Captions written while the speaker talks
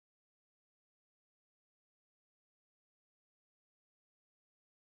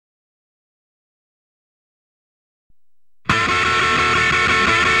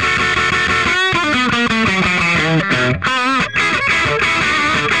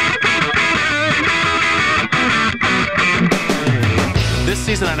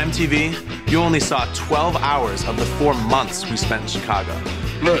MTV, you only saw 12 hours of the 4 months we spent in Chicago.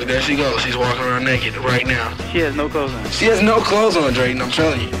 Look, there she goes. She's walking around naked right now. She has no clothes on. She has no clothes on, Drayton, I'm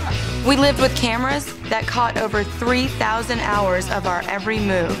telling you. We lived with cameras that caught over 3,000 hours of our every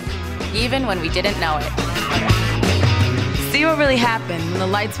move. Even when we didn't know it. See what really happened when the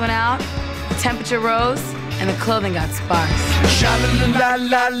lights went out, the temperature rose, and the clothing got sparse.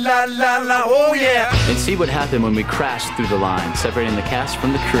 Sha-la-la-la-la-la-la, oh yeah! And see what happened when we crashed through the line, separating the cast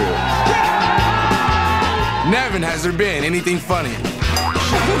from the crew. Never has there been anything funny.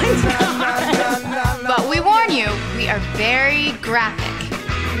 But we warn you, we are very graphic.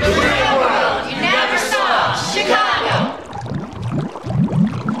 The real world you never saw, Chicago!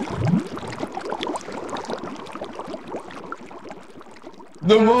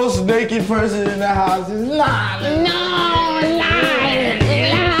 The most naked person in the house is Lana.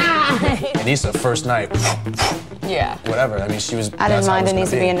 Anissa, first night. Yeah. Whatever. I mean, she was. I didn't mind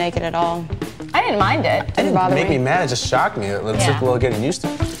Anissa being naked at all. I didn't mind it. It didn't bother Make me mad. It just shocked me. It took a little getting used to.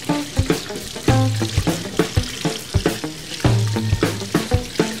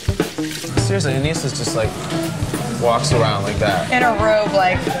 Seriously, Anissa's just like walks around like that. In a robe,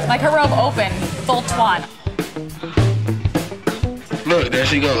 like her robe open, full twat. Look, there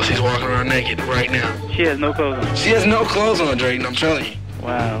she goes. She's walking around naked right now. She has no clothes on. She has no clothes on, Drayton, I'm telling you.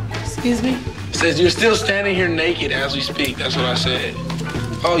 Wow. Excuse me? It says you're still standing here naked as we speak. That's what I said.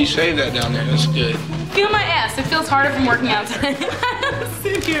 Oh, you saved that down there. That's good. Feel my ass. It feels harder from working out today.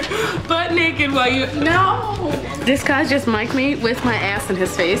 Sit here butt naked while you... No! This guy just mic'd me with my ass in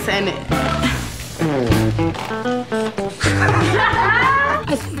his face, and...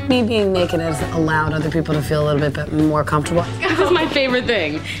 I think me being naked has allowed other people to feel a little bit more comfortable. This is my favorite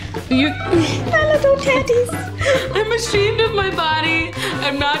thing. My little tatties. I'm ashamed of my body.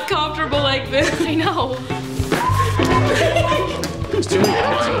 I'm not comfortable like this. I know. There's too many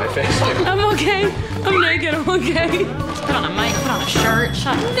embers in my face. I'm okay. I'm naked. I'm okay. Put on a mic, put on a shirt,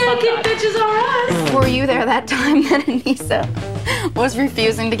 shut up. Naked bitches are us. Were you there that time that Anissa was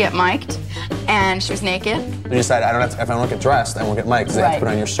refusing to get mic'd and she was naked? We decided if I don't get dressed, I won't get mic'd because they have to put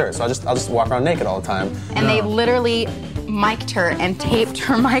on your shirt. So I'll just walk around naked all the time. And they literally mic'd her and taped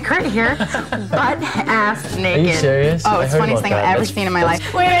her mic right here, butt ass naked. Are you serious? Oh, it's the funniest thing I've ever seen in my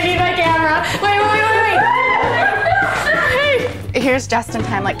life. Wait, I need my camera. Wait. Here's Justin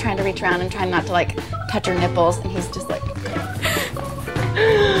time, like trying to reach around and trying not to like touch her nipples, and he's just like.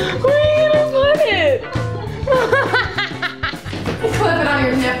 Where are you gonna put it? Clip it on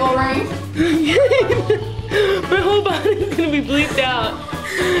your nipple ring. My whole body's gonna be bleeped out.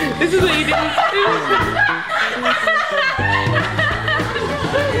 This is what you did.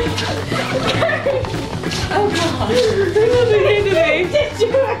 Oh God!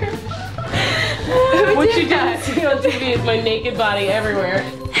 What you didn't see on TV is my naked body everywhere.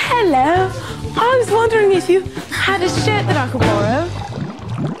 Hello. I was wondering if you had a shirt that I could borrow.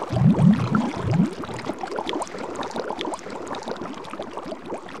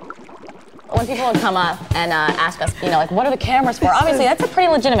 When people would come up and ask us, like, what are the cameras for? Obviously, that's a pretty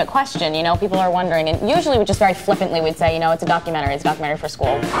legitimate question, people are wondering. And usually, we just very flippantly, we'd say, it's a documentary. It's a documentary for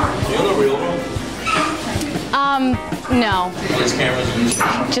school. Do you know the real world? No. These cameras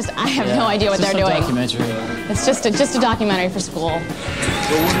I have no idea what they're doing. Documentary. It's just a documentary for school.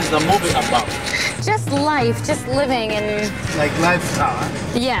 So what is the movie about? Just life, just living and... Like lifestyle,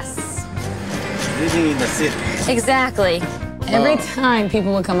 Yes. living in the city. Exactly. Every time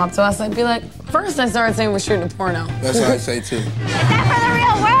people would come up to us, I'd be like, first I started saying we're shooting a porno. That's what I say too. Is that for the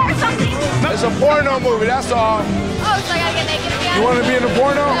real world or something? It's a porno movie, that's all. Oh, so I gotta get naked again? You want to be in a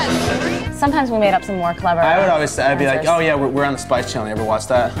porno? Sometimes we made up some more clever I would always say, I'd be like, answers. oh yeah, we're on the Spice Channel. You ever watch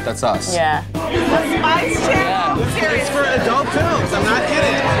that? That's us. Yeah. Spice Channel? It's for adult films, I'm not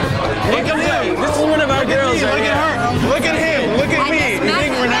kidding. Look at him. This is one of our girls right here. Look at him, look at me. You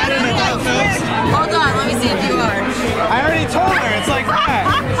think we're not in adult films? Hold on, let me see if you are. I already told her, it's like that.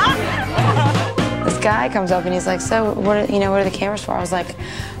 This guy comes up and he's like, so what are the cameras for? I was like,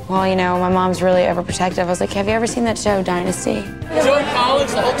 well, my mom's really overprotective. I was like, have you ever seen that show, Dynasty? Joe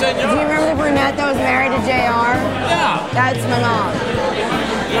Collins, the whole 10 Do you remember the brunette that was married to JR? Yeah. That's my mom.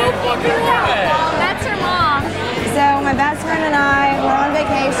 No fucking way. That's her mom. So my best friend and I were on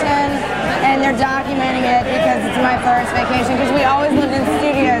vacation, and they're documenting it because it's my first vacation, because we always lived in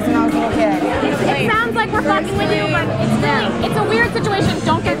studios when I was a little kid. It sounds like we're fucking with you, but it's a weird situation.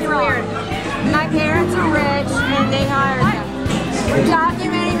 Don't get me wrong. My parents are rich, and they hired him. We're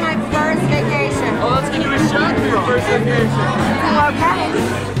documenting my first vacation. Oh, that's gonna be a shock for your first vacation. Okay.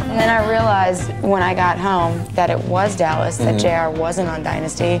 And then I realized when I got home that it was Dallas, that JR wasn't on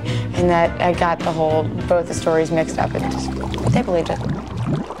Dynasty, and that I got both the stories mixed up, and they believed it.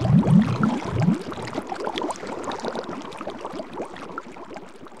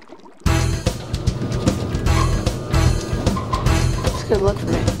 good look for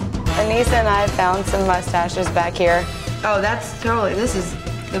me. Anissa and I found some mustaches back here. Oh, that's totally, this is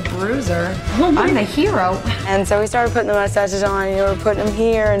the bruiser. I'm the hero. And so we started putting the mustaches on, you know, we're putting them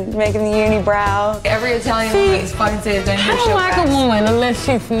here and making the unibrow. Every Italian woman is fucking saying it's I don't like a woman unless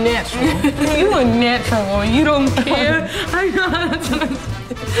she's natural. You a natural woman. You don't care. I know that's what I'm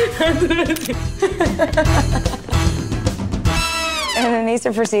saying. And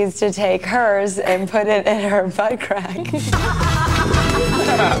Anissa proceeds to take hers and put it in her butt crack.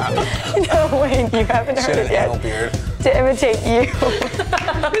 No, wait, you haven't heard it yet. Beard. To imitate you.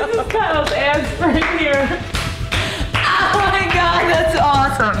 This is Kyle's ass right here. Oh my God, that's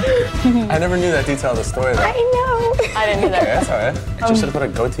awesome. I never knew that detail of the story, though. I know. I didn't either. Okay, that's all right. You should have put a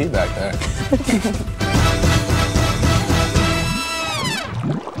goatee back there.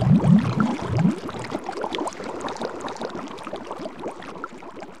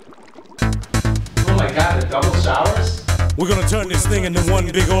 Oh my God, the double showers? We're gonna turn this thing into one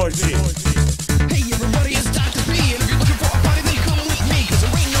big orgy. Hey everybody, it's Dr. B, and if you're looking for a party, then come with me, cause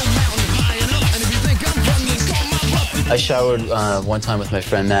there ain't no mountain high enough, and if you think I'm running, then call my bluff. I showered one time with my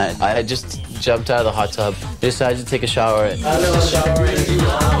friend Matt. I had just jumped out of the hot tub, decided to take a shower. I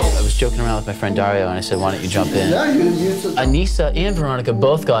was joking around with my friend Dario, and I said, why don't you jump in? Anissa and Veronica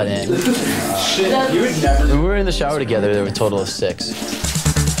both got in. Shit, you would never. We were in the shower together. There were a total of 6.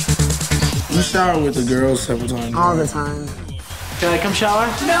 You shower with the girls several times. all the time. Can I come shower?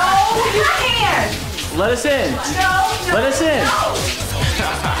 No, you can't. Let us in. No. Let us in.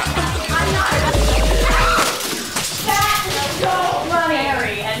 That is so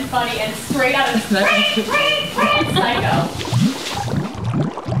scary and funny and straight out of Psycho.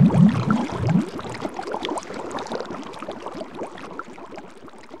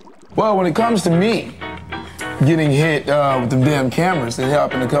 Well, when it comes to me getting hit with the damn cameras, it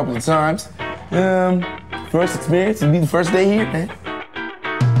happened a couple of times. First experience, it'd be the first day here, man.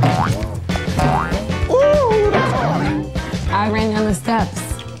 I ran down the steps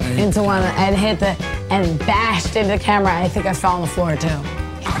into one and hit the, and bashed into the camera. I think I fell on the floor too.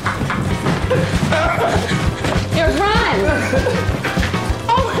 You're run.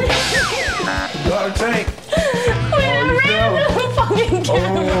 Oh my Dog tank. Wait, I ran into the fucking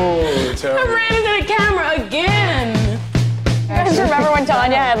camera. Oh, I terrible. ran into the camera again. You guys remember when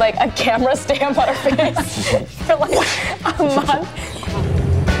Tanya had like a camera stamp on her face for like a month?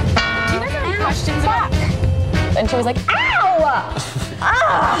 Do you guys have any questions about And she was like, ow!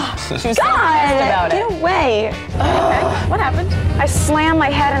 Ah! She was so pissed about Get it. away. what happened? I slammed my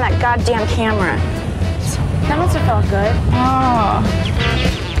head in that goddamn camera. That must have felt good.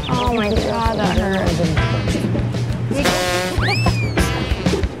 Oh my God, that hurt.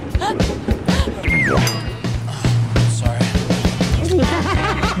 Sorry.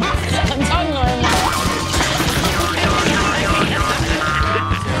 I'm talking to her now.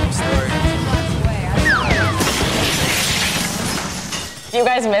 You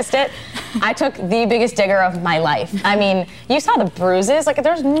guys missed it. I took the biggest digger of my life. I mean, you saw the bruises. Like,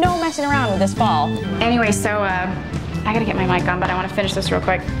 there's no messing around with this fall. Anyway, so I gotta get my mic on, but I want to finish this real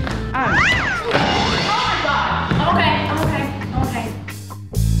quick. I'm okay.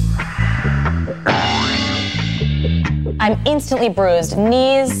 I'm instantly bruised.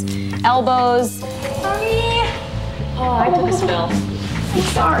 Knees, elbows. Sorry. Oh, I took a spill. I'm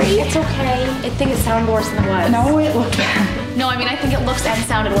sorry. It's okay. I think it sounded worse than it was. No, it looked bad. No, I mean, I think it looks and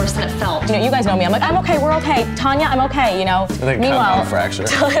sounded worse than it felt. You know, you guys know me. I'm like, I'm okay, we're okay. Tanya, I'm okay, you know. I think Meanwhile, compound fracture.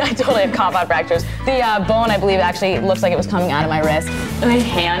 I totally have compound fractures. The bone, I believe, actually looks like it was coming out of my wrist. My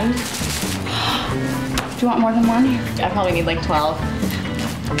hand. Do you want more than one? I probably need like 12.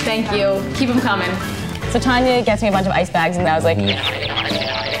 Thank you. Keep them coming. So Tanya gets me a bunch of ice bags, and I was like, you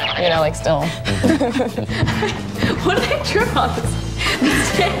know, like still. What did I trip on? The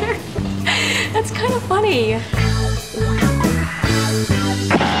stair? That's kind of funny.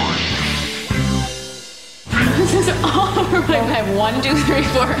 This is all over. I have 1, 2, 3,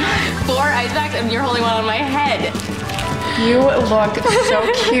 4 ice bags, and you're holding one on my head. You look so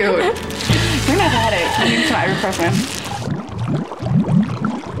cute. You're not headache. I need some ibuprofen.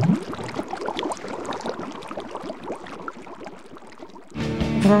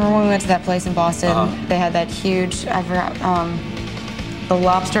 Remember when we went to that place in Boston? They had that huge, I forgot, the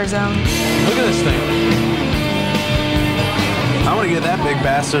lobster zone. Look at this thing. I want to get that big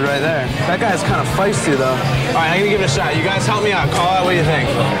bastard right there. That guy's kind of feisty, though. All right, I'm going to give it a shot. You guys help me out. Call out what you think.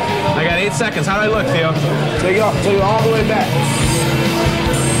 I got 8 seconds. How do I look, Theo? Take it all the way back.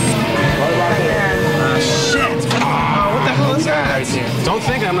 Right about there. Shit. Oh, what the hell is that? Don't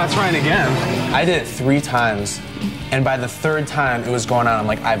think I'm not trying again. I did it 3 times. And by the third time it was going on, I'm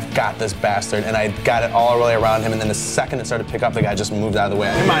like, I've got this bastard. And I got it all the way around him. And then the second it started to pick up, the guy just moved out of the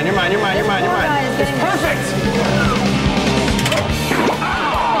way. You're mine, you're mine, you're mine, you're mine, you're mine. It's perfect.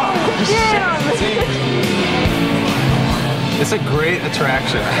 It's a great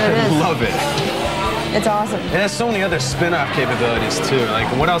attraction. I love it. It's awesome. It has so many other spin-off capabilities too. Like,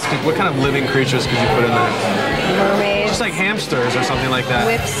 what else? What kind of living creatures could you put in there? Mermaids. Just like hamsters or something like that.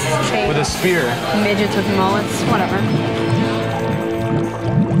 Whips, chains. With a spear. Midgets with mullets, whatever.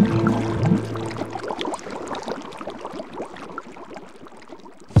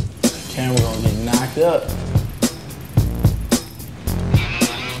 Camera gonna get knocked up.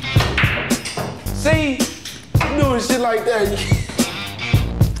 See, I'm doing shit like that.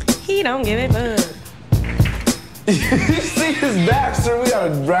 He don't give it bug. You see this bastard? We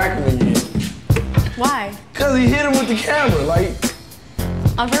gotta drag him again. Why? Cause he hit him with the camera, like.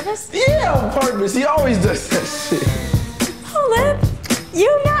 On purpose? Yeah, on purpose. He always does that shit. Hold up.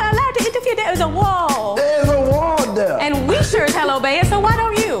 You're not allowed to interfere. There is a wall. There's a wall there. And we sure as hell obey it, so why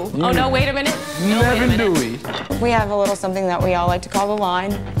don't you? Oh, no, wait a minute. Never do we. We have a little something that we all like to call the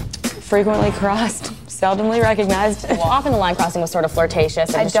line. Frequently crossed, seldomly recognized. Well, often the line crossing was sort of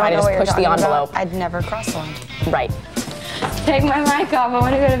flirtatious and just trying to just push the envelope. I'd never cross the line. Right. Take my mic off. I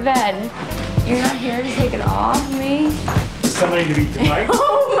want to go to bed. You're not here to take it off me? Somebody to beat the mic?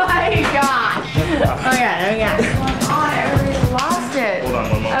 Oh my god! Oh yeah. I already lost it. Hold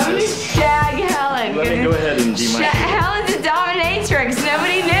on one moment. I'm gonna shag Helen. Let me go ahead and demic. Helen's a dominatrix.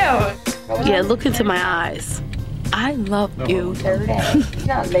 Nobody knew. Yeah, look into my eyes. I love you.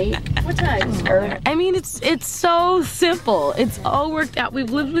 Not late. What time? I mean, it's so simple. It's all worked out. We've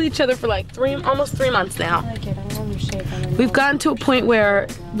lived with each other for like almost 3 months now. We've gotten to a point where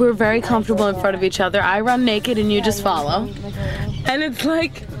we're very comfortable in front of each other. I run naked and you just follow. And it's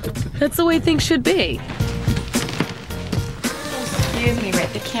like, that's the way things should be. Excuse me,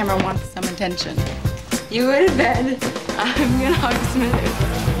 Rick. The camera wants some attention. You go to bed. I'm gonna hug Smithers.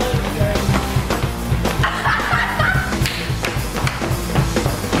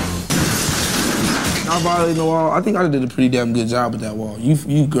 Not violating the wall. I think I did a pretty damn good job with that wall.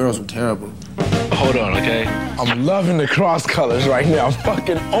 You girls were terrible. Hold on, okay? I'm loving the cross colors right now. I'm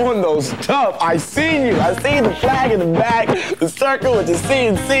fucking on those tough. I seen you. I seen the flag in the back, the circle with the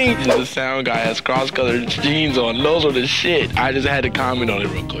CNC. The sound guy has cross-colored jeans on. Those are the shit. I just had to comment on it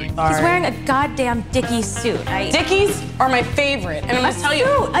real quick. He's wearing a goddamn Dickies suit. Dickies are my favorite. And I'm gonna tell you.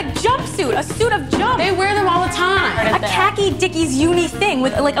 A jumpsuit, a suit of jump. They wear them all the time. A khaki Dickies uni thing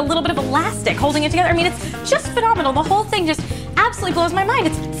with like a little bit of elastic holding it together. I mean, it's just phenomenal. The whole thing just absolutely blows my mind.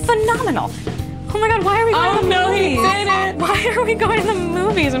 It's phenomenal. Oh my god, why are we going to the movies? He did it. Why are we going to the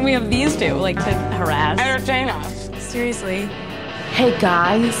movies when we have these two, like, to harass? Entertain us. Seriously. Hey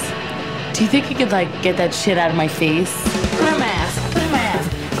guys, do you think you could like get that shit out of my face? Put a mask. Put a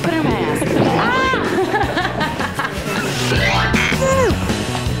mask. Put a mask.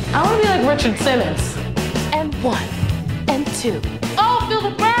 I want to be like Richard Simmons. And 1, and 2. Oh, feel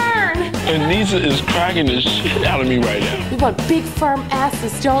the burn! And Nisa is cracking the shit out of me right now. We want big, firm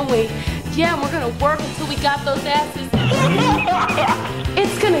asses, don't we? Yeah, and we're gonna work until we got those asses.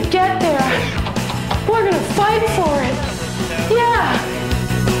 It's gonna get there. We're gonna fight for it. Yeah.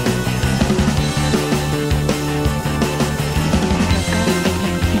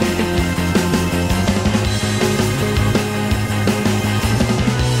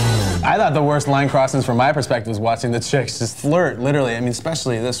 I thought the worst line crossings from my perspective was watching the chicks just flirt, literally. I mean,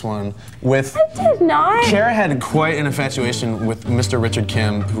 especially this one with. I did not. Kara had quite an infatuation with Mr. Richard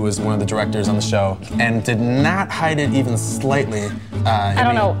Kim, who was one of the directors on the show, and did not hide it even slightly. I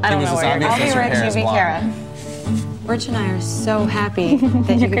don't know where you're I'll be Rich, you be Kara. Rich and I are so happy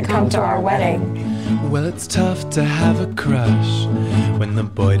that you could come to our wedding. Well, it's tough to have a crush when the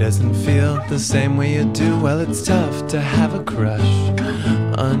boy doesn't feel the same way you do. Well, it's tough to have a crush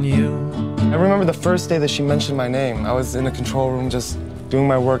on you. I remember the first day that she mentioned my name. I was in the control room just doing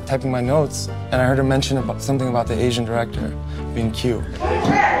my work, typing my notes, and I heard her mention something about the Asian director being cute.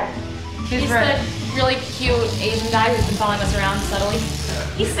 He's the really cute Asian guy who's been following us around subtly.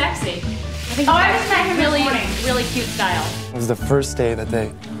 He's sexy. I just met him really cute style. It was the first day that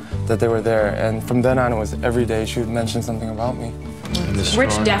they were there, and from then on it was every day she would mention something about me.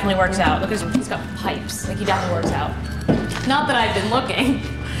 Rich definitely works out. Look, he's got pipes. Like, he definitely works out. Not that I've been looking.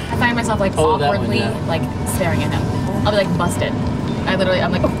 I find myself, like, awkwardly, like, staring at him. I'll be, like, busted. I'm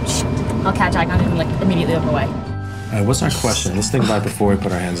like, oh, shit. I'll catch eye contact and, like, immediately look away. All right, what's our question? Let's think about it before we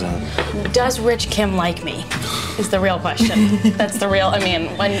put our hands on it. Does Rich Kim like me? Is the real question. That's the real, I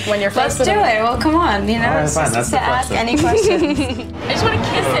mean, when you're Let's first do it. Well, come on, you know, All right, it's fine. just That's to the ask question. any questions. I just want to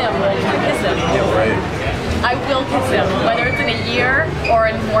kiss him. I just want to kiss him. Yeah, right. I will kiss him, whether it's in a year or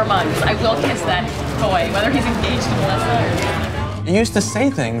in 4 months. I will kiss that boy, whether he's engaged to Melissa or not. You used to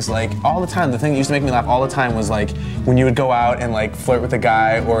say things like all the time. The thing that used to make me laugh all the time was like when you would go out and like flirt with a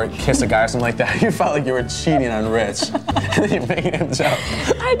guy or kiss a guy or something like that. You felt like you were cheating on Rich. And then you're making him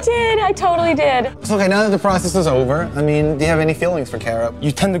jealous. I did. I totally did. So okay, now that the process is over, I mean, do you have any feelings for Cara?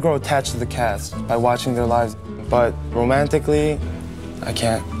 You tend to grow attached to the cast by watching their lives, but romantically, I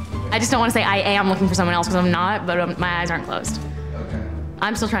can't. I just don't want to say I am looking for someone else because I'm not, but my eyes aren't closed. Okay.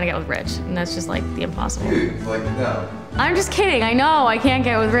 I'm still trying to get with Rich, and that's just like the impossible. Like, no. I'm just kidding. I know I can't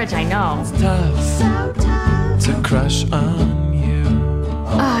get with Rich. I know. It's tough to crush on you.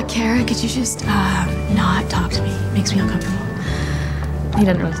 Cara, could you just not talk to me? It makes me uncomfortable. He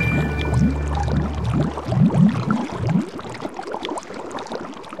doesn't really say that.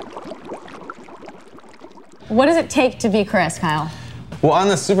 What does it take to be Chris, Kyle? Well, on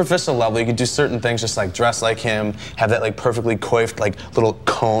the superficial level, you could do certain things just like dress like him, have that like perfectly coiffed like little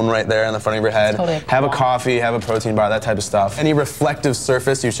cone right there in the front of your head, Totally have a coffee, have a protein bar, that type of stuff. Any reflective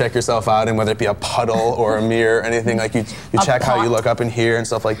surface you check yourself out in, whether it be a puddle or a mirror, anything, like you check how you look up in here and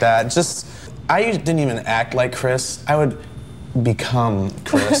stuff like that. Just, I didn't even act like Chris. I would become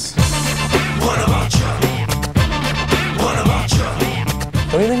Chris.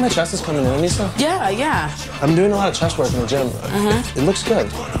 Don't you think my chest is coming in, Anissa? Yeah. I'm doing a lot of chest work in the gym. It looks good,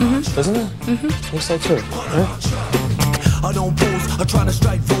 doesn't it? Looks like too. I don't pose, I try to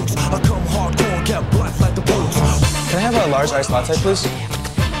strike votes. I come hardcore, get black like the boats. Can I have a large iced latte, please?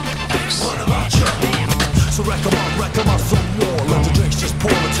 So wreck 'em up some more. Let the drinks just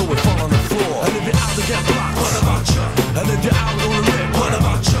pour until it fall on the floor. And if you're out to get blocked, what about you? And if you're out on the rip, what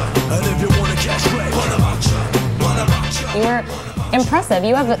about you? And if you wanna catch straight, what about you? What about you? You're impressive.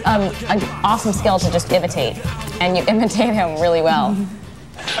 You have an awesome skill to just imitate, and you imitate him really well.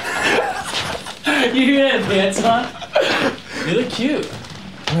 You hear that dance on? You look cute.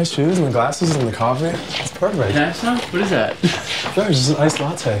 My shoes and the glasses and the coffee. It's perfect. Can I have some? What is that? No, it's just an iced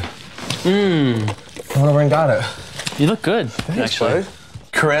latte. I went over and got it. You look good, actually. Bud.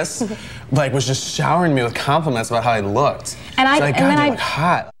 Chris, like, was just showering me with compliments about how I looked. And so I look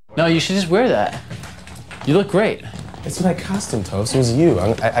hot. No, you should just wear that. You look great. It's my costume, Toast. It was you. I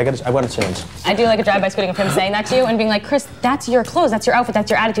want to change. I do like a drive-by scooting of him saying that to you and being like, Chris, that's your clothes, that's your outfit,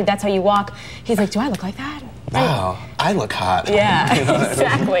 that's your attitude, that's how you walk. He's like, do I look like that? Wow, I look hot. Yeah, You know what I mean?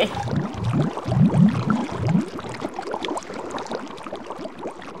 exactly.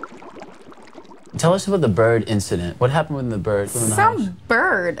 Tell us about the bird incident. What happened when the bird was in the house? Some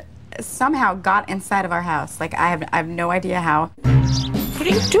bird somehow got inside of our house. Like, I have no idea how. What are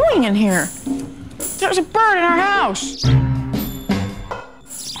you doing in here? There's a bird in our house.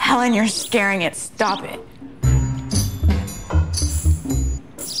 Helen, you're scaring it. Stop it.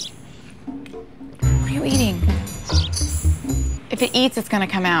 What are you eating? If it eats, it's gonna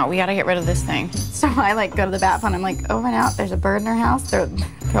come out. We gotta get rid of this thing. So I like go to the bat phone. I'm like, over and out. There's a bird in our house. They're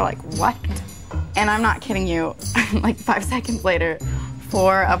like, what? And I'm not kidding you. Like 5 seconds later,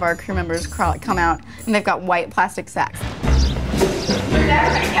 4 of our crew members come out, and they've got white plastic sacks. You're never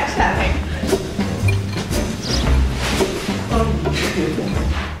gonna catch that thing.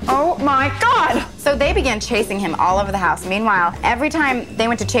 Oh my God! So they began chasing him all over the house. Meanwhile, every time they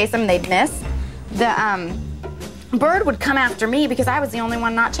went to chase him, they'd miss. The bird would come after me because I was the only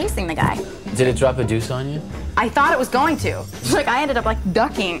one not chasing the guy. Did it drop a deuce on you? I thought it was going to. Like, I ended up like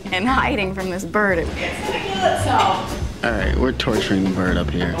ducking and hiding from this bird. It's gonna kill itself. All right, we're torturing the bird up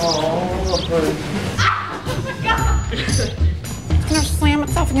here. Oh, bird. It's gonna slam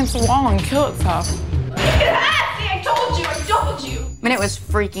itself against the wall and kill itself. Look at that! See, I told you! I mean, it was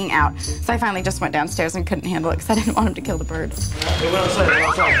freaking out. So I finally just went downstairs and couldn't handle it because I didn't want him to kill the bird. It went outside,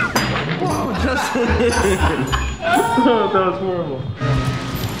 Whoa, Justin! Oh, that was horrible.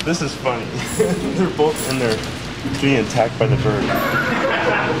 This is funny. They're both in there being attacked by the bird.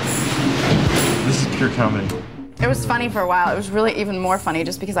 This is pure comedy. It was funny for a while. It was really even more funny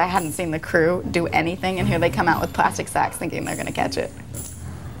just because I hadn't seen the crew do anything, and here they come out with plastic sacks thinking they're gonna catch it.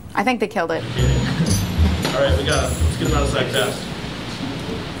 I think they killed it. All right, we got it. Let's get him out of sack fast.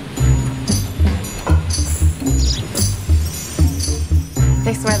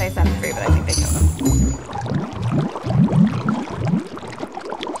 They swear they set him free, but I think they killed him.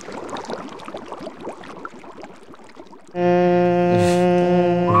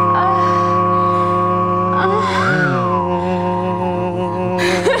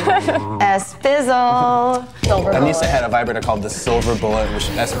 S-Bizzle. Anissa had a vibrator called the Silver Bullet, which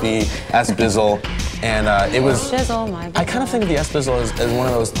S-Bizzle, and it was. Shizzle, my I kind of think of the S-Bizzle as one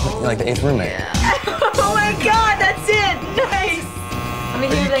of those, like the 8th roommate. Oh my God, that's it! Nice! me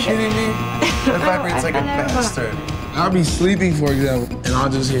hear like kidding me? That vibrates like a bastard. I'll be sleeping, for example, and I'll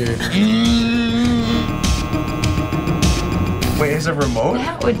just hear it. Wait, is it remote?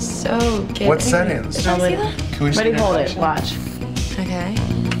 That would so get What settings? Can I see that? Can we see Ready, that? hold it. Watch. Okay.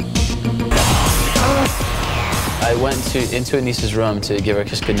 I went into Anissa's room to give her a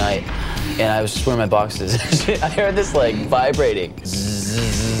kiss goodnight, and I was just wearing my boxes. I heard this like vibrating.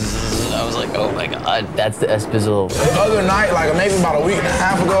 I was like, oh my god, that's the S-Bizzle. The other night, like maybe about a week and a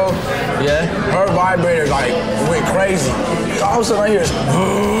half ago, yeah, her vibrator like went crazy. All of a sudden I hear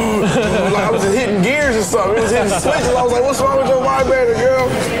like I was just hitting gears or something. It was hitting switches. I was like, what's wrong with your vibrator, girl?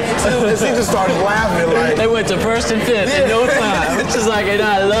 And she just started laughing like. They went to first and fifth in no time. It's just like, and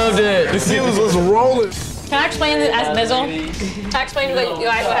I loved it. She was just rolling. Can I explain the S-Bizzle? Can I explain to you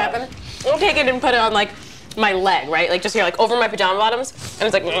guys what happened? We'll take it and put it on like my leg, right? Like just here, like over my pajama bottoms. And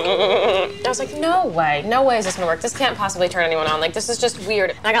it's like, I was like, no way is this gonna work. This can't possibly turn anyone on. Like this is just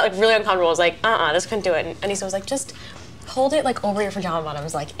weird. And I got like really uncomfortable. I was like, this couldn't do it. And Anissa was like, just hold it like over your pajama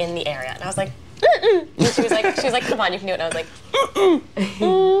bottoms, like in the area. And I was like, And she was like, come on, you can do it. And I was like,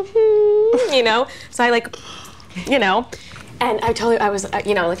 you know? So I like, you know. And I told her, I was,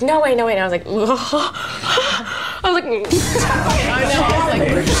 you know, like, no way. And I was like, I was like, Are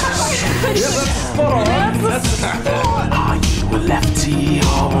you a lefty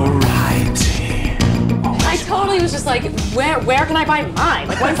or a righty? I totally was just like, where can I buy mine?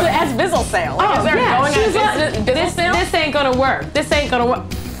 Like, when's the S-Bizzle sale? Like, is there going on a Bizzle sale? This ain't gonna work. This ain't gonna work.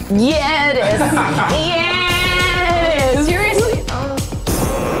 Yeah, it is. Yeah, it is. Seriously?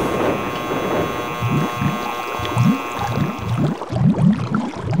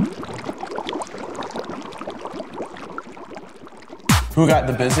 Who got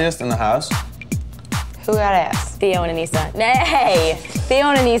the busiest in the house? Who got ass? Theo and Anissa. Nay, Theo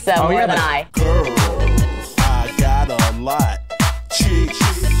and Anissa more than I. Girls, I got a lot. Chicks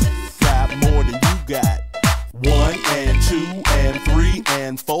got more than you got. 1 and 2 and 3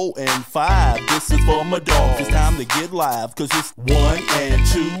 and 4 and 5. This is for my dogs. It's time to get live, cause it's 1 and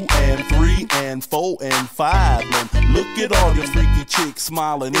 2 and 3 and 4 and 5. And look at all the freaky chicks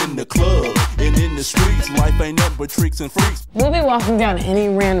smiling in the club and in the streets. Life ain't nothing but tricks and freaks. We'll be walking down any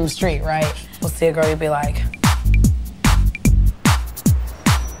random street, right? We'll see a girl, you'll be like,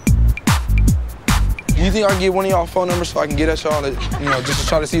 You think I can get one of y'all phone numbers so I can get at y'all, just to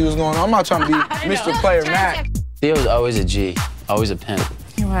try to see what's going on? I'm not trying to be Mr. Player Mac. Theo was always a G, always a pimp.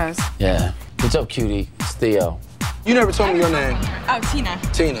 He was. Yeah. What's up, cutie? It's Theo. You never told me your name. Oh, Tina.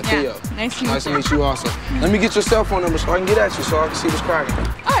 Tina, Yeah. Theo. Nice to meet you also. Let me get your cell phone number so I can get at you so I can see what's cracking.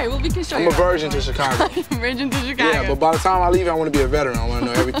 All right, well, we can show I'm you. a virgin to Chicago. Virgin to Chicago. Yeah, but by the time I leave, I want to be a veteran. I want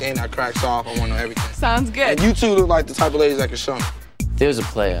to know everything that cracks off. I want to know everything. Sounds good. And you two look like the type of ladies that can show me. Theo's a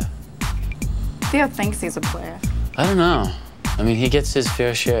player. Theo thinks he's a player. I don't know. I mean, he gets his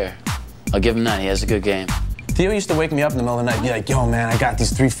fair share. I'll give him that. He has a good game. Theo used to wake me up in the middle of the night and be like, yo, man, I got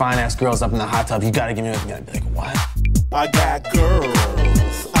these 3 fine-ass girls up in the hot tub. You gotta give me with me. I'd be like, what? I got girls,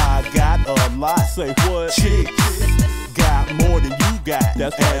 I got a lot. Say what? Chicks got more than you got.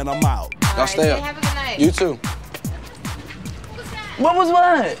 That's and I'm out. Y'all stay up. Have a good night. You too. What was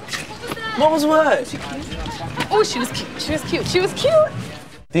what? What was what? Oh, she was cute. She was cute. She was cute.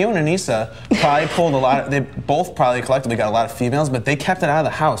 Theo and Anissa probably pulled a lot, they both probably collectively got a lot of females, but they kept it out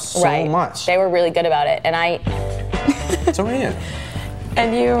of the house so much. They were really good about it, and I. So were you.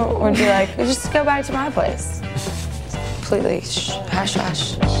 And you would be like, just go back to my place. Completely hush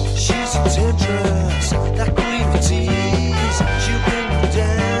hush. She's a temptress, that queen of tease. She'll bring you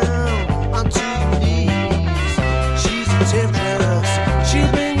down onto your knees. She's a temptress,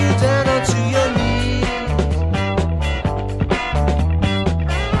 she'll bring you down onto your knees.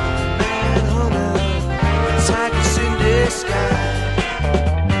 Man, it's like it's in the sky.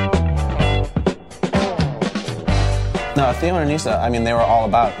 No, Theo and Anissa, I mean, they were all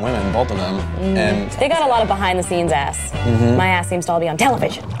about women, both of them. And They got a lot of behind-the-scenes ass. My ass seems to all be on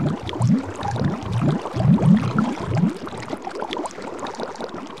television.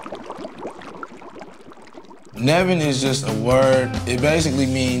 Nevin is just a word. It basically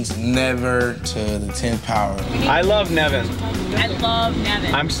means never to the 10th power. I love Nevin. I love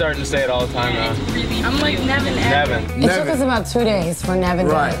Nevin. I'm starting to say it all the time now. I'm like Nevin. Nevin. it took us about 2 days for Nevin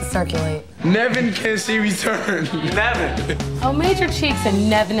Right. to circulate. Nevin can see return. Nevin. Oh, Major Cheeks and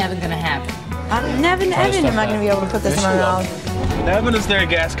Nevin gonna happen. I'm Nevin Evan. Am I going to be able to put this in my mouth? Nevin is their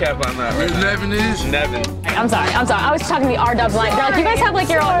gas cap on that, right? Nevin is? Nevin. I'm sorry. I was talking the R-Dubs line. They're like, you guys have like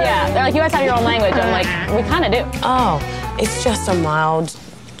your own, they're like, you guys have your own language. I'm like, we kind of do. Oh, it's just a mild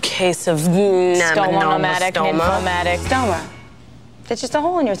case of Stoma-matic, Stoma. It's just a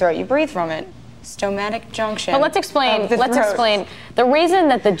hole in your throat. You breathe from it. stomatic junction. But let's explain. of the Let's throat. explain. The reason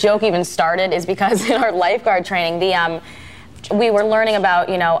that the joke even started is because in our lifeguard training, we were learning about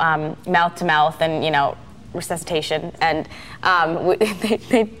mouth to mouth and resuscitation, and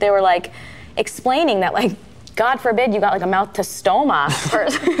they were like explaining that like God forbid you got like a mouth to stoma or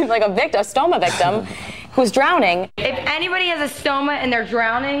like a stoma victim who's drowning. If anybody has a stoma and they're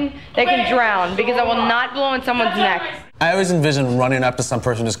drowning, they can drown because I will not blow in someone's neck. I always envision running up to some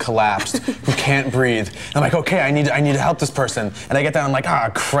person who's collapsed, who can't breathe. And I'm like, okay, I need to help this person. And I get down, I'm like, ah,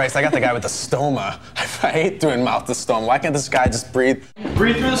 Christ, I got the guy with the stoma. I hate doing mouth to stoma. Why can't this guy just breathe?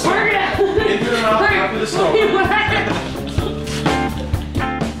 Breathe through the stoma. In through the mouth, out through the stoma.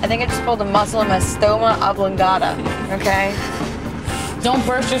 I think I just pulled a muscle in my stoma oblongata, okay? Don't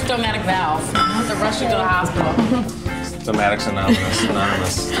burst your stomatic valve. I have to rush you to the hospital. Stomatics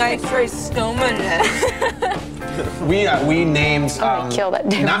anonymous. Nitrate stoma. We named kill that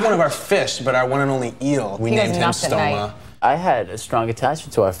dude. not one of our fish, but our one and only eel. We named him Stoma. I had a strong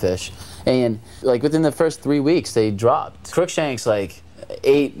attachment to our fish, and like within the first 3 weeks, they dropped. Crookshanks like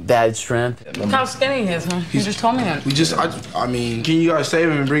ate bad shrimp. Look how skinny he is, huh? You just told me that. I mean, can you guys save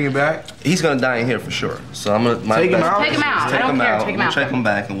him and bring him back? He's gonna die in here for sure. So I'm gonna Take him out? Take him out. I don't care. Take him We'll out. check him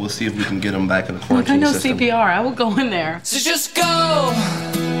back, and we'll see if we can get him back in the Look, I quarantine know system. CPR. I will go in there. So just go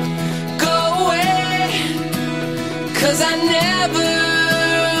away, 'cause I never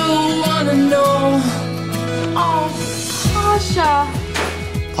wanna know. Oh, Pasha.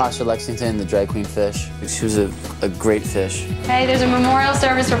 Pasha Lexington, the drag queen fish. She was a great fish. Hey, there's a memorial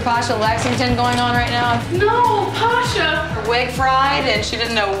service for Pasha Lexington going on right now. No, Pasha. Her wig fried and she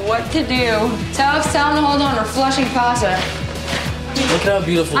didn't know what to do. Tell him to hold on, we're flushing Pasha. Look at how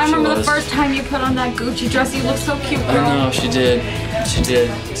beautiful I she remember the was. first time you put on that Gucci dress. You looked so cute, girl. I know, she did. She did.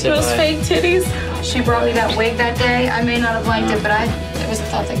 Say Those bye. fake titties. She brought me that wig that day. I may not have liked it, but it was the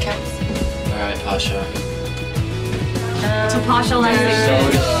thought that counts. All right, Pasha. To Pasha Lexington.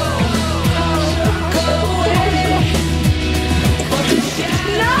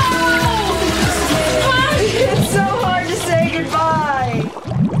 It's so hard to say goodbye.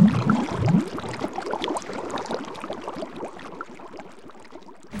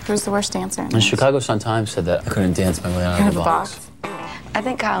 Who's the worst dancer? The Chicago Sun-Times said that I couldn't dance my way out of the box. I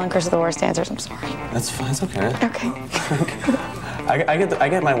think Kyle and Chris are the worst dancers. I'm sorry. That's fine. It's okay. Okay. I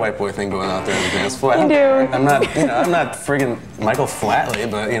get my white boy thing going out there on the dance floor. You do. I'm not friggin' Michael Flatley,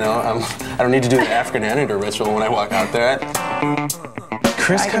 but I don't need to do the African Anteater ritual when I walk out there.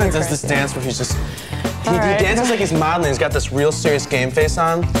 Chris kind of does this dance where he dances like he's modeling. He's got this real serious game face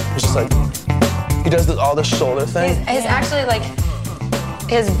on. He's just like, he does all this shoulder thing. He's actually like,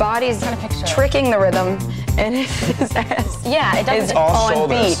 his body's tricking the rhythm, and his ass it does. is all on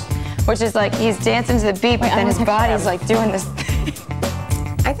shoulders. beat, which is like he's dancing to the beat, but then his body's like doing this.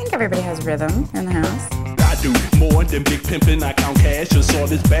 I think everybody has rhythm in the house. I do more than big pimpin', I count cash. Just saw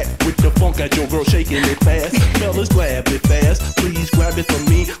this back with the funk at your girl shaking it fast. Fellas, grab it fast, please grab it for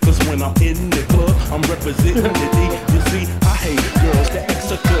me. 'Cause when I'm in the club, I'm representing the D. You see, I hate girls that act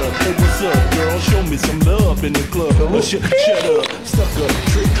so good. Hey, what's up, girl? Show me some love in the club. But shut up, sucker,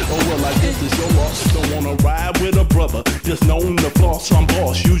 trick. Oh, well, like this is your loss. Don't wanna ride with a brother, just known the floss. I'm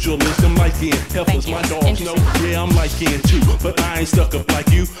boss, usually some light-skinned heifers, my dogs know. Yeah, I'm light-skinned too, but I ain't stuck up like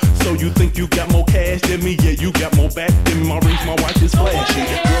you. So you think you got more cash than me? Yeah, you got more back than my rings, my watch is flashy.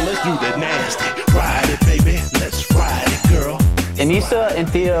 Girl, let's do that nasty. Ride it, baby, let's ride it, girl. Anissa and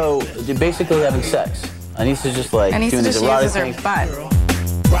Theo, they're basically having sex. Anissa's just like Anissa doing these just erotic uses her things. butt.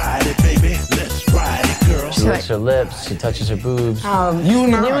 Ride it, baby, let's ride it, girl. She licks her lips, she touches her boobs. You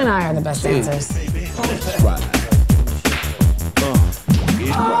and I are the best dancers. Ride it.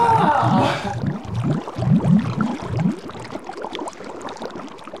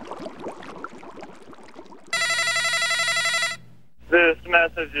 This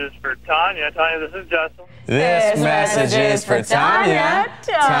message is for Tanya. Tanya, this is Justin. This message is for Tanya.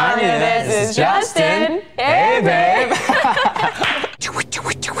 Tanya, this is Justin. Hey, babe.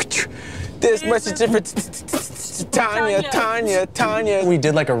 This message is for Tanya. We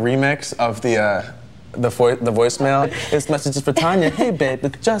did like a remix of the voicemail. This message is for Tanya. Hey, babe,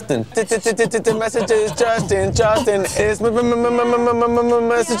 it's Justin. The message is Justin. It's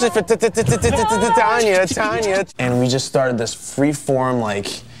message is for Tanya. And we just started this free-form, like,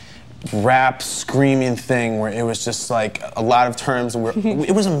 rap screaming thing where it was just like a lot of terms.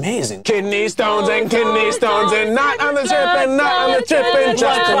 It was amazing. Kidney stones and not on the trippin', not on the trippin'.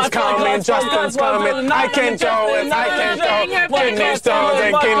 Justin's coming. I can go and I can go. Kidney stones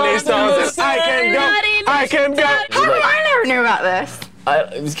and I can go. How come I never knew about this?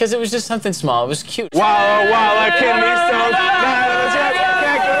 Because it was just something small. It was cute. Walla walla, kidney stones, not on the trippin'.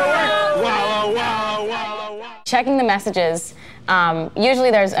 Can't go to work. Walla checking the messages. Usually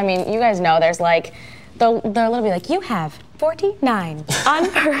there's, I mean, you guys know, there's like, they'll literally be like, you have 49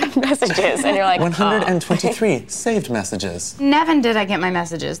 unheard messages. And you're like, 123 saved messages. Nevin did I get my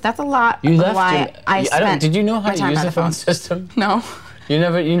messages. That's a lot You of left why I spent did you know how my to time use on the phone system? No. You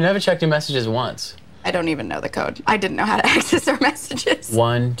never checked your messages once. I don't even know the code. I didn't know how to access our messages.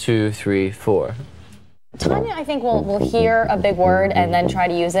 1, 2, 3, 4. Tanya, I think, will hear a big word and then try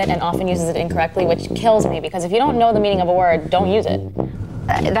to use it and often uses it incorrectly, which kills me because if you don't know the meaning of a word, don't use it.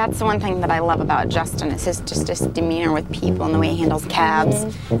 That's the one thing that I love about Justin is his demeanor with people and the way he handles cabs.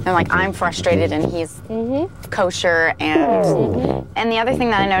 And like I'm frustrated and he's kosher and the other thing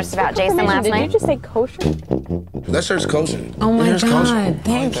that I noticed about Jason last night. Did you just say kosher? That shirt's kosher. Oh my Yours God, kosher.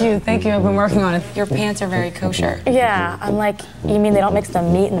 thank you. I've been working on it. Your pants are very kosher. Yeah, I'm like, you mean they don't mix the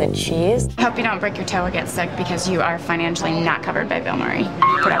meat and the cheese? Hope you don't break your toe or get sick because you are financially not covered by Bill Murray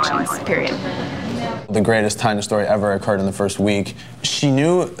Productions, period. The greatest Tanya story ever occurred in the first week. She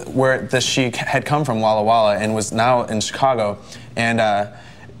knew where the Sheik had come from, Walla Walla, and was now in Chicago. And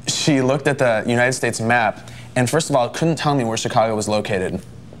she looked at the United States map, and first of all, couldn't tell me where Chicago was located.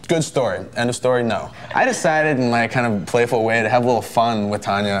 Good story. End of story, no. I decided in my kind of playful way to have a little fun with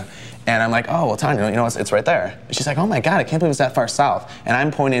Tanya. And I'm like, oh, well, Tanya, you know, it's right there. And she's like, oh my God, I can't believe it's that far south. And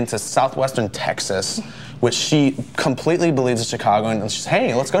I'm pointing to southwestern Texas, which she completely believes is Chicago. And she's,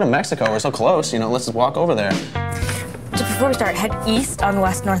 hey, let's go to Mexico. We're so close, you know, let's just walk over there. Just before we start, head east on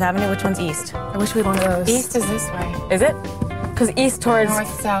West North Avenue. Which one's east? I wish we had one of those. East is this way. Is it? Because east towards...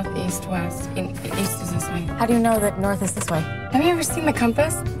 North, south, east, west. East is this way. How do you know that north is this way? Have you ever seen the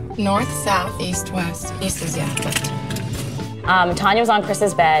compass? North, south, east, west. East is, yeah. Tanya was on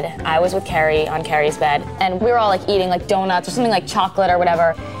Chris's bed. I was with Carrie on Carrie's bed. And we were all like eating like donuts or something like chocolate or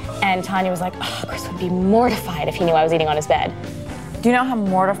whatever. And Tanya was like, oh, Chris would be mortified if he knew I was eating on his bed. Do you know how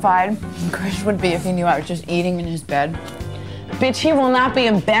mortified Chris would be if he knew I was just eating in his bed? Bitch, he will not be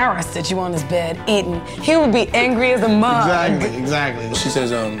embarrassed that you on his bed eating. He will be angry as a mug. Exactly. She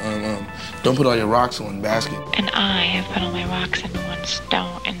says, don't put all your rocks in one basket. And I have put all my rocks into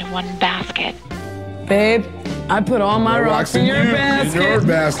one basket. Babe, I put all my rocks in your basket. In your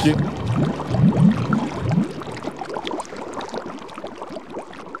basket.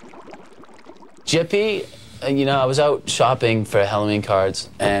 Jippy, you know, I was out shopping for Halloween cards,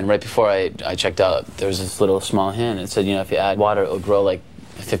 and right before I checked out, there was this little small hint. It said, you know, if you add water, it'll grow like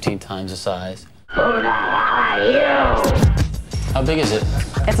 15 times the size. Who the hell are you? How big is it?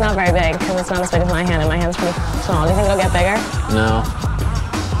 It's not very big, because it's not as big as my hand, and my hand's pretty small. Do you think it'll get bigger? No.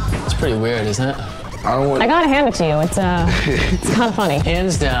 It's pretty weird, isn't it? I gotta hand it to you. It's kind of funny.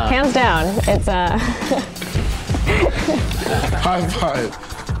 Hands down. Hands down. It's High five.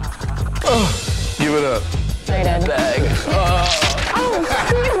 Oh, give it up. Rated. Bag. Oh,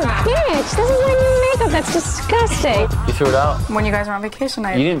 bitch! This is my new makeup. That's disgusting. You threw it out? When you guys were on vacation,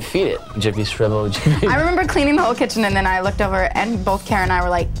 You didn't feed it. Jippy shriveled. I remember cleaning the whole kitchen and then I looked over and both Karen and I were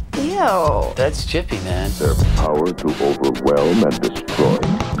like, ew. That's Jippy, man. Their power to overwhelm and destroy.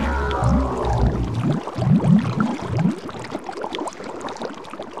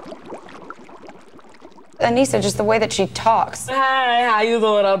 Anissa, just the way that she talks. Hi, how you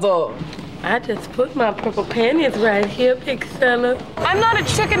doing? I just put my purple panties right here, big fella. I'm not a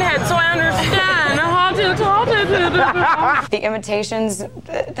chicken head, so I understand how to talk to The imitations,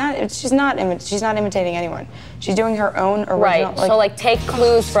 she's not imitating anyone. She's doing her own original. Right, so like take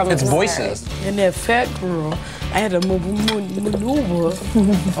clues from... It's voices. And that fat girl, I had to maneuver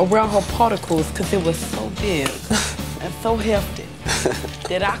around her particles because it was so big and so hefty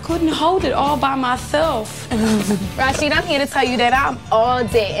that I couldn't hold it all by myself. Rashid, I'm here to tell you that I'm all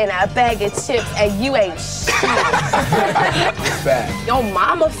day in a bag of chips and you ain't shit. Fat. Your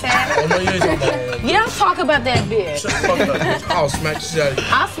mama fat. Oh, no, you ain't talking about that. Yeah, I'm talking about that bitch. Shut the fuck up. I'll smack the shit out of you.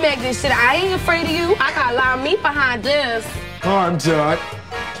 I'll smack this shit. I ain't afraid of you. I got a lot of meat behind this. Hi, I'm Todd.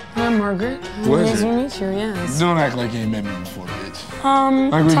 Hi, Margaret. What Nice is to it? meet you, yes. Don't act like you ain't met me before, bitch.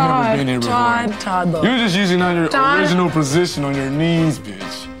 Like we've Todd, never been here before. Todd, look. You're just using on your Todd. original position on your knees,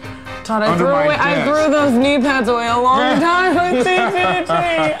 bitch. Todd, Under my I desk. threw those knee pads away a long time with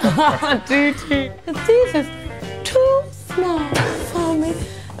DT. These is too small for me.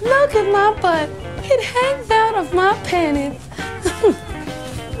 Look at my butt. It hangs out of my panties.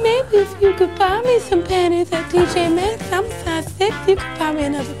 Maybe if you could buy me some panties at TJ Maxx, I'm size 6, you could buy me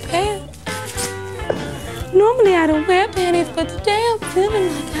another pair. Normally I don't wear panties, but today I'm feeling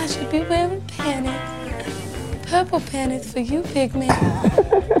like I should be wearing panties. Purple panties for you, big man.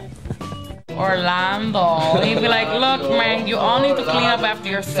 Orlando. He'd be like, look, man, you all need to clean up after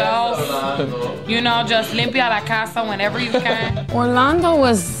yourself. You know, just limpia la casa whenever you can. Orlando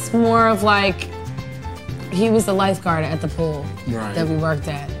was more of like, He was the lifeguard at the pool that we worked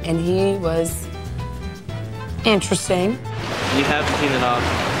at, and he was interesting. You have to clean it off.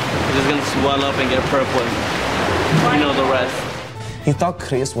 It's just gonna swell up and get purple. You know the rest. He thought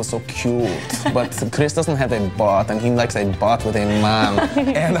Chris was so cute, but Chris doesn't have a butt, and he likes a butt with a man.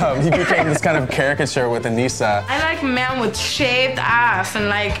 And he became this kind of caricature with Anissa. I like men with shaved ass and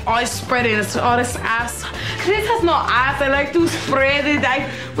like all spreading, all this ass. Chris has no ass. I like to spread it.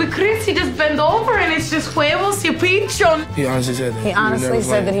 With Chris, he just bend over and it's just huevos y pincho. He honestly said that. He honestly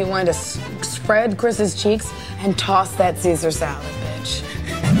said that he wanted to spread Chris's cheeks and toss that Caesar salad, bitch.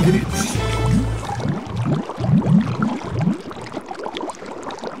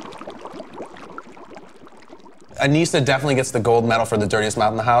 Anissa definitely gets the gold medal for the dirtiest mouth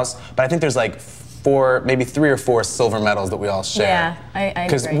in the house, but I think there's like maybe 3 or 4 silver medals that we all share. Yeah, I agree.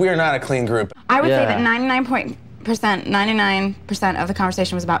 Because we're not a clean group. I would say that 99% of the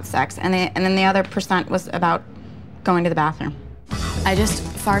conversation was about sex, and then the other percent was about going to the bathroom. I just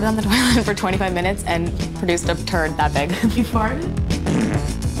farted on the toilet for 25 minutes and produced a turd that big. You farted?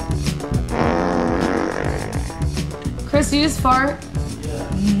 Chris, you just fart?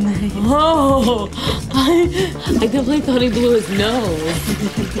 Oh, I definitely thought he blew his nose.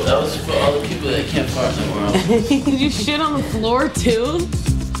 That was for all the people that can't fart in the world. Did you shit on the floor too?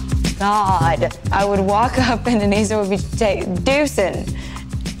 God, I would walk up and Anissa would be deucing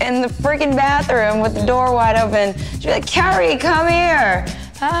in the freaking bathroom with the door wide open. She'd be like, Carrie, come here.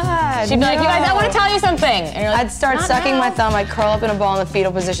 She'd be like, you guys, I want to tell you something. And you're like, I'd start sucking my thumb. I'd curl up in a ball in the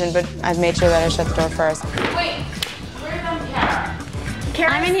fetal position, but I'd make sure that I shut the door first. Wait, where's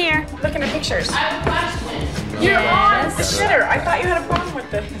Kara? I'm in here. Looking at pictures. I have a question. You're on the shitter. I thought you had a problem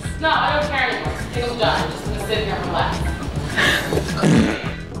with this. No, I don't care anymore. It's done. I'm just gonna sit here and relax.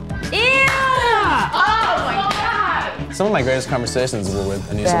 Ew! Oh my God! Some of my greatest conversations were with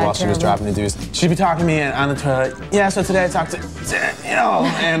Anissa while she was dropping the deuce. She'd be talking to me on the toilet. Yeah, so today I talked to,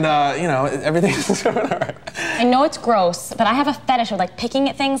 and everything's going all right. I know it's gross, but I have a fetish of like picking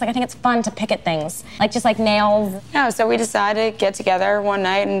at things. Like I think it's fun to pick at things, like just like nails. No, so we decided to get together one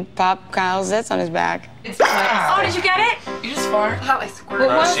night and pop Kyle's zits on his back. Oh, did you get it? You just fart? Oh, I squirted.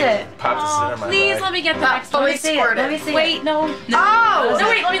 What was it? Oh, Please let me get the next one. Let me see it. Let me see it. Wait, no. Oh! No,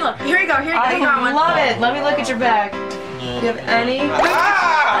 wait, let me look. Here you go. Here you go. I love it. Let me look at your bag. Do you have any?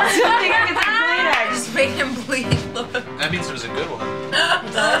 I think I can take Kleenex. Just make him bleed. Look. That means it was a good one.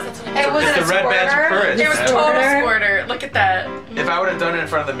 It wasn't the red badge of courage. It was total squirter. Look at that. If I would have done it in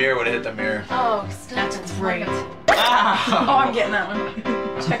front of the mirror, it would have hit the mirror. Oh, that's great. Oh, I'm getting that one.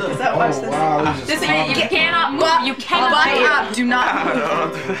 Check this out. Watch this. Wow, You cannot move. You cannot move. Do not move.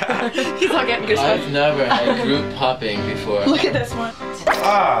 Don't do that. He's all getting good stuff. I've never had group popping before. Look at this one.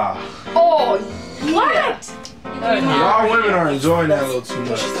 Ah. Oh, what? Y'all women are enjoying that a little too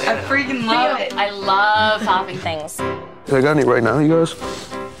much. I freaking love it. I love popping things. I got any right now, you guys?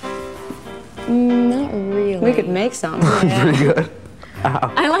 Not really. We could make some. Pretty good.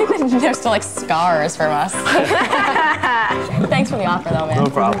 I like that there's still like scars from us. Thanks for the offer though, man. No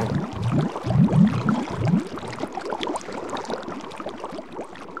problem.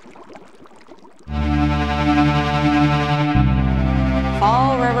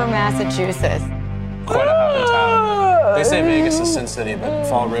 Fall River, Massachusetts. Quite a hopping town. They say Vegas is Sin City, but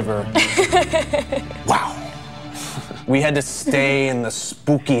Fall River. Wow. We had to stay in the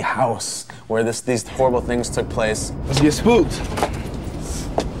spooky house where these horrible things took place. Let's get spooked.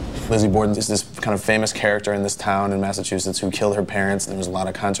 Lizzie Borden is this kind of famous character in this town in Massachusetts who killed her parents, and there was a lot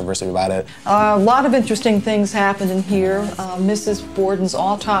of controversy about it. A lot of interesting things happened in here. Mrs. Borden's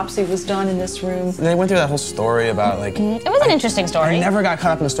autopsy was done in this room. They went through that whole story about like... It was an interesting story. I never got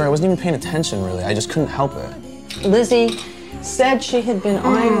caught up in the story. I wasn't even paying attention, really. I just couldn't help it. Lizzie said she had been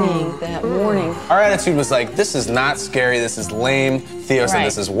ironing that morning. Our attitude was like, this is not scary, this is lame. Theo said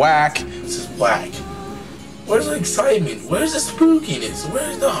this is whack. This is whack. Where's the excitement? Where's the spookiness?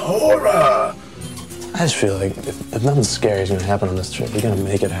 Where's the horror? I just feel like if nothing scary is gonna happen on this trip, we gotta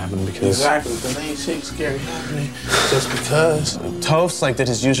make it happen because... Exactly, there ain't shit scary happening just because. Toph like did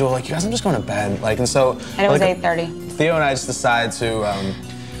his usual, like, you guys, I'm just going to bed. Like, and so... And it was like, 8:30. Theo and I just decided to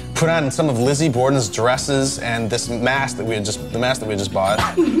put on some of Lizzie Borden's dresses and this mask that we had just bought.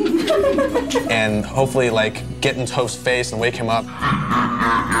 And hopefully, like, get in Toph's face and wake him up.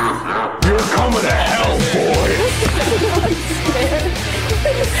 You're coming to hell, boy!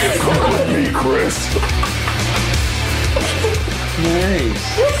 Come with me, Chris. Nice.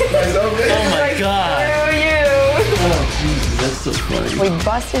 Oh my God. Oh Jesus, that's so funny. We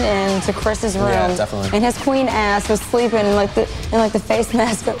busted into Chris's room, Yeah, definitely. and his queen ass was sleeping in like the face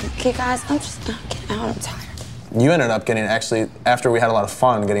mask. Okay, guys, I'm just get out. I'm tired. You ended up getting, actually, after we had a lot of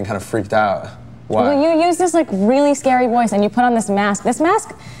fun, getting kind of freaked out. Why? Well, you use this like really scary voice and you put on this mask.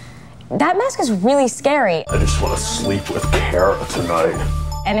 That mask is really scary. I just want to sleep with Kara tonight.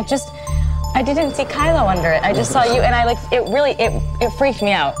 And I didn't see Kylo under it. I just saw you and I like, it freaked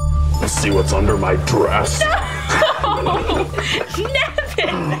me out. Let's see what's under my dress.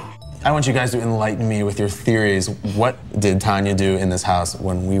 Nevin! I want you guys to enlighten me with your theories. What did Tanya do in this house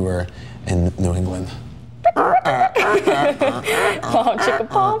when we were in New England?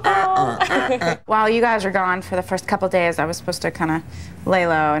 While you guys were gone for the first couple days, I was supposed to kind of lay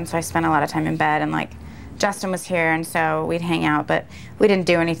low, and so I spent a lot of time in bed, and like Justin was here, and so we'd hang out, but we didn't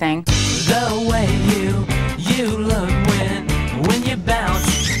do anything. The way you look when you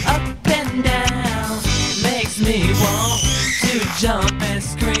bounce up and down makes me want to jump and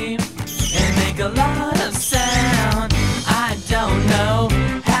scream and make a lot of sound. I don't know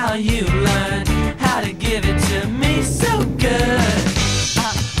how you learned how to give it to me so good.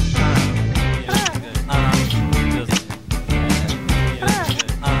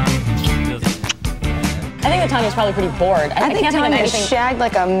 I think that Tanya's probably pretty bored. I think Tanya's shagged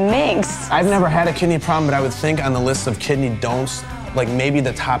like a minx. I've never had a kidney problem, but I would think on the list of kidney don'ts, like maybe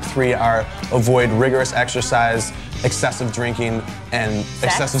the top 3 are avoid rigorous exercise, excessive drinking, and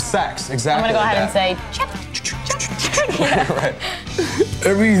excessive sex. Exactly. I'm gonna go ahead and say, check. Right.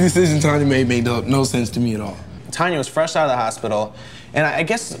 Every decision Tanya made no sense to me at all. Tanya was fresh out of the hospital, and I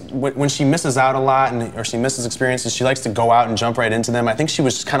guess when she misses out a lot or she misses experiences, she likes to go out and jump right into them. I think she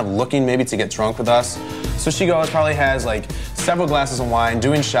was just kind of looking maybe to get drunk with us. So she goes, probably has like several glasses of wine,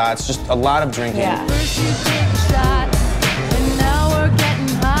 doing shots, just a lot of drinking. Yeah.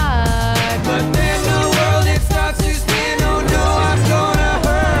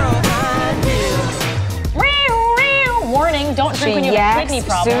 Warning, don't drink when you have a kidney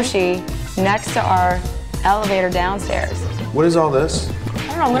problem. Sushi next to our elevator downstairs. What is all this? I don't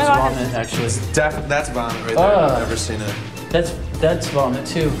know, I'm gonna go ahead Vomit, actually. That's vomit right there. I've never seen it. That's vomit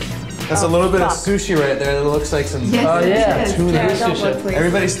too. That's a little bit of sushi right there. That looks like some tuna.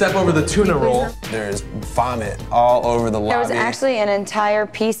 Everybody step over the tuna roll. There's vomit all over the lobby. There was actually an entire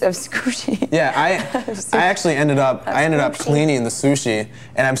piece of sushi. Yeah, I actually ended up cleaning the sushi,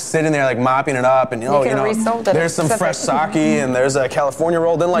 and I'm sitting there like mopping it up, and there's some fresh sake, and there's a California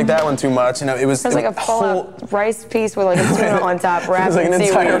roll. Didn't like that one too much. It was like a full rice piece with like a tuna on top, wrapped in seaweed. It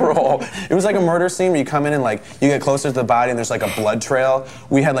was like an entire roll. It was like a murder scene where you come in and like you get closer to the body, and there's like a blood trail.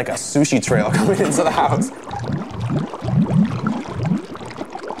 We had like a sushi trail coming into the house.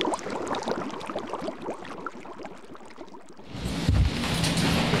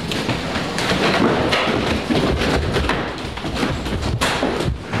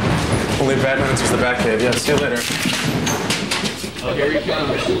 Only bad minutes was the back cave. Yeah, see you later. Oh, here he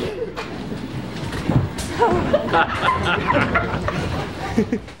comes.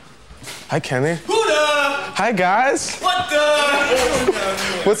 Hi, Kenny. Hi, guys. What the?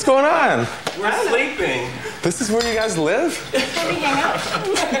 What's going on? We're sleeping. This is where you guys live?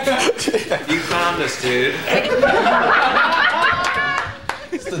 You found us, dude.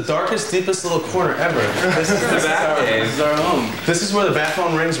 It's the darkest, deepest little corner ever. This is the bath cave. This is our home. This is where the bath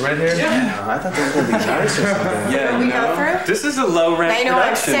phone rings right here? Yeah. I thought this was gonna be nice or something. Yeah, you know, this is a low-rent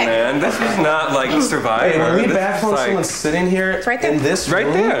production, man. This is not like Survivor. Hey, when we This bath is phone like- someone sitting here in this room,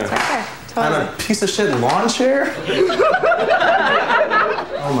 right there. on a piece of shit lawn chair?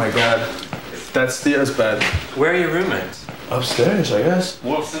 Oh my god. That's Thea's bed. Where are your roommates? Upstairs, I guess.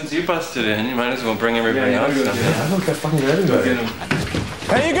 Well, since you busted in, you might as well bring everybody else. Yeah, look, I fucking got everybody.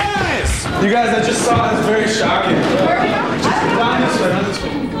 Hey, you guys! You guys, I just saw this very shocking. Where are we going? Down this way, down this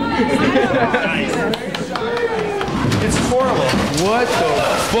way. It's horrible. What the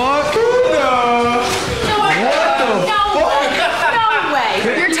fuck? What the fuck? No way.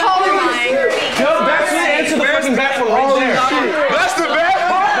 You're totally lying. Go back to the answer the fucking back one right there. That's the back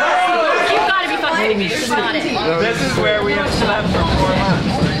one? You gotta be fucking kidding me. This is not it. This is where we have slept for 4 months.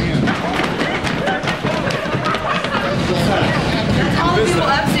 All the people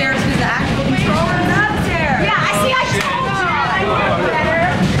upstairs because the actual controller is upstairs. Yeah, I see. I told you.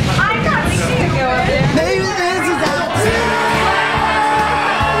 I got to see it go up there. Maybe this is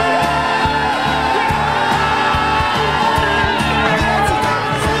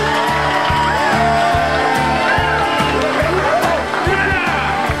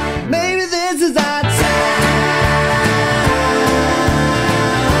Maybe this is our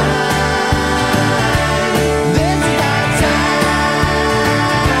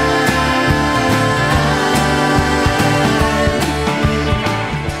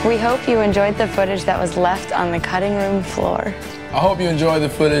We hope you enjoyed the footage that was left on the cutting room floor. I hope you enjoyed the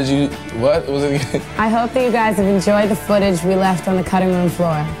footage. What was it again? I hope that you guys have enjoyed the footage we left on the cutting room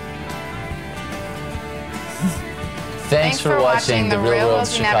floor. Thanks for watching The Real World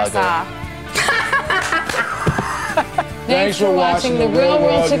Chicago. Thanks for watching The Real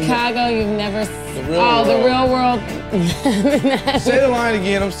World Chicago. You've never. The Real World. Say the line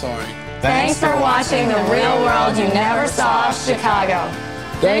again. I'm sorry. Thanks for watching The Real World You Never Saw, Chicago.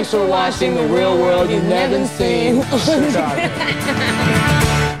 Thanks for watching The Real World You've Never Seen, Chicago.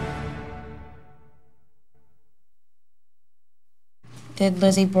 Did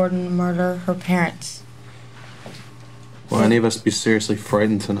Lizzie Borden murder her parents? Will any of us be seriously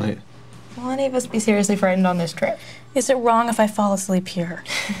frightened tonight? Will any of us be seriously frightened on this trip? Is it wrong if I fall asleep here?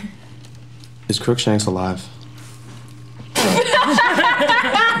 Is Crookshanks alive?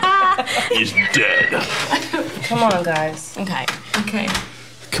 He's dead. Come on, guys. Okay. Okay.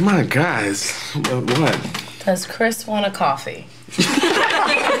 Come on, guys. What? Does Chris want a coffee?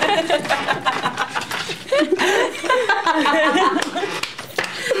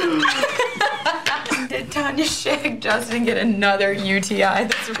 Did Tanya shag Justin get another UTI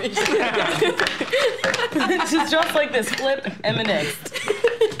this week? Just drops like this, flip, M&X.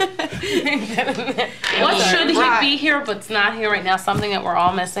 What should he be here but's not here right now? Something that we're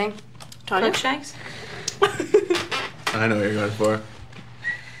all missing? Crookshanks? I know what you're going for.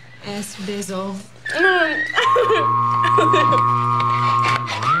 S. Bizzle.